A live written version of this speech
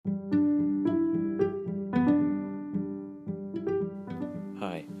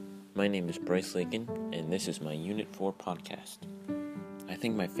My name is Bryce Lakin, and this is my Unit 4 podcast. I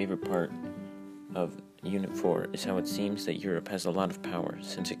think my favorite part of Unit 4 is how it seems that Europe has a lot of power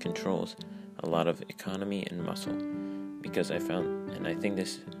since it controls a lot of economy and muscle. I think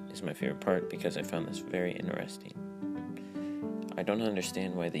this is my favorite part because I found this very interesting. I don't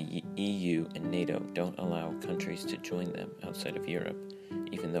understand why the EU and NATO don't allow countries to join them outside of Europe,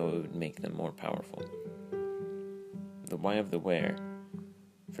 even though it would make them more powerful. The why of the where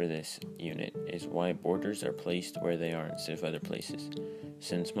for this unit is why borders are placed where they are instead of other places,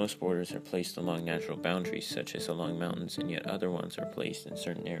 since most borders are placed along natural boundaries such as along mountains, and yet other ones are placed in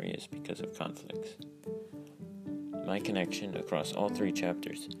certain areas because of conflicts. My connection across all three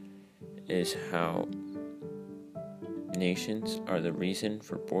chapters is how nations are the reason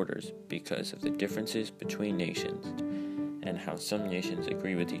for borders because of the differences between nations, and how some nations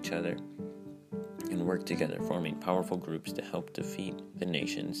agree with each other and work together, forming powerful groups to help defeat the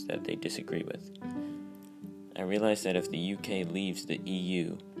nations that they disagree with. I realized that if the UK leaves the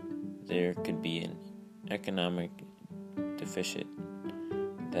EU, there could be an economic deficit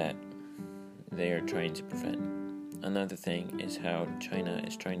that they are trying to prevent. Another thing is how China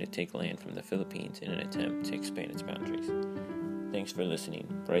is trying to take land from the Philippines in an attempt to expand its boundaries. Thanks for listening.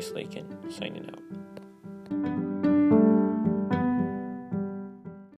 Bryce Lakin, signing out.